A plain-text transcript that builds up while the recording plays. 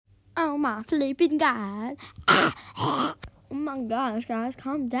Oh my flipping god. Oh my gosh, guys,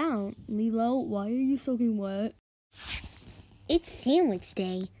 calm down. Lilo, why are you soaking wet? It's sandwich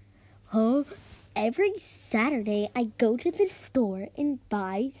day. Huh? Every Saturday, I go to the store and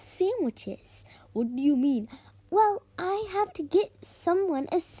buy sandwiches. What do you mean? Well, I have to get someone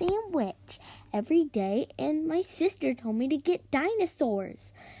a sandwich every day, and my sister told me to get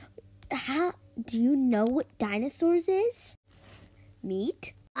dinosaurs. How do you know what dinosaurs is?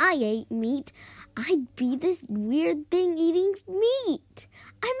 Meat? I ate meat. I'd be this weird thing eating meat.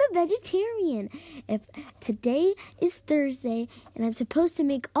 I'm a vegetarian. If today is Thursday and I'm supposed to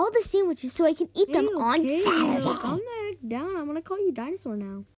make all the sandwiches so I can eat them on Saturday. Calm back down. I'm gonna call you dinosaur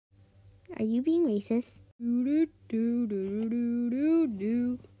now. Are you being racist? I'm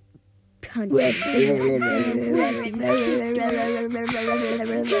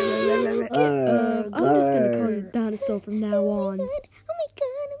just gonna call you dinosaur from now on. Oh my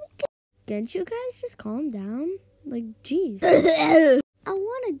god. Can't you guys just calm down? Like, jeez. I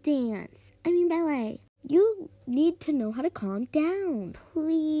want to dance. I mean ballet. You need to know how to calm down.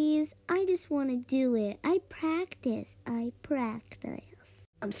 Please. I just want to do it. I practice. I'm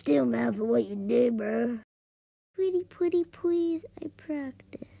still mad for what you did, bro. Pretty, please. I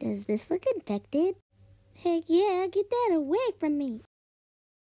practice. Does this look infected? Heck yeah, get that away from me.